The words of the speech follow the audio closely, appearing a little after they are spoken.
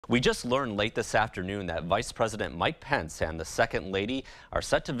We just learned late this afternoon that Vice President Mike Pence and the Second Lady are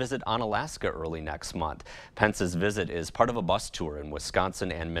set to visit Onalaska early next month. Pence's visit is part of a bus tour in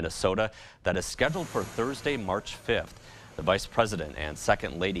Wisconsin and Minnesota that is scheduled for Thursday, March 5th. The Vice President and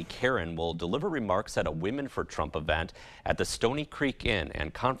Second Lady Karen will deliver remarks at a Women for Trump event at the Stony Creek Inn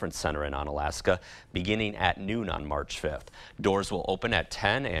and Conference Center in Onalaska beginning at noon on March 5th. Doors will open at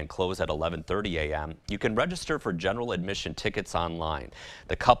 10 and close at 11:30 a.m. You can register for general admission tickets online.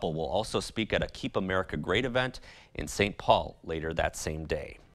 The couple will also speak at a Keep America Great event in St. Paul later that same day.